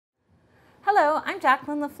Hello, I'm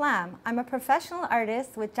Jacklyn Laflamme. I'm a professional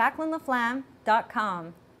artist with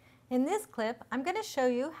JacklynLaflamme.com. In this clip, I'm going to show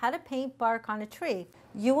you how to paint bark on a tree.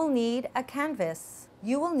 You will need a canvas.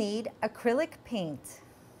 You will need acrylic paint.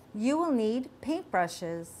 You will need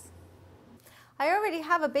paintbrushes. I already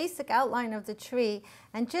have a basic outline of the tree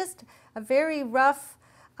and just a very rough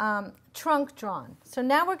trunk drawn. So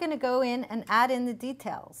now we're going to go in and add in the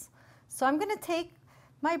details. So I'm going to take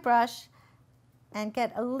my brush and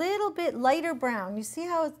get a little bit lighter brown. You see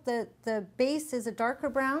how the base is a darker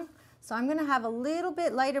brown? So I'm going to have a little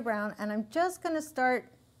bit lighter brown, and I'm just going to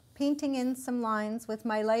start painting in some lines with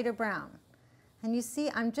my lighter brown. And you see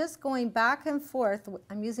I'm just going back and forth.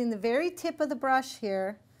 I'm using the very tip of the brush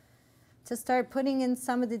here to start putting in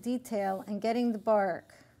some of the detail and getting the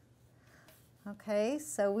bark. Okay,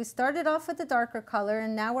 so we started off with the darker color,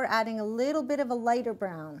 and now we're adding a little bit of a lighter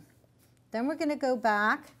brown. Then we're going to go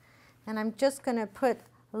back, and I'm just going to put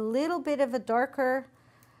a little bit of a darker,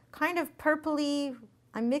 kind of purpley,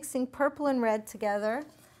 I'm mixing purple and red together,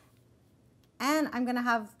 and I'm going to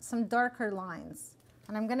have some darker lines.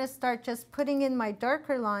 And I'm going to start just putting in my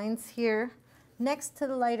darker lines here next to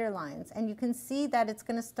the lighter lines. And you can see that it's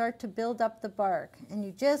going to start to build up the bark. And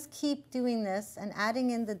you just keep doing this and adding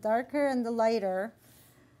in the darker and the lighter.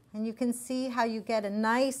 And you can see how you get a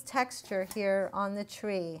nice texture here on the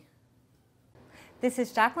tree. This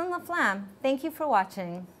is Jacklyn Laflamme. Thank you for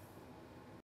watching.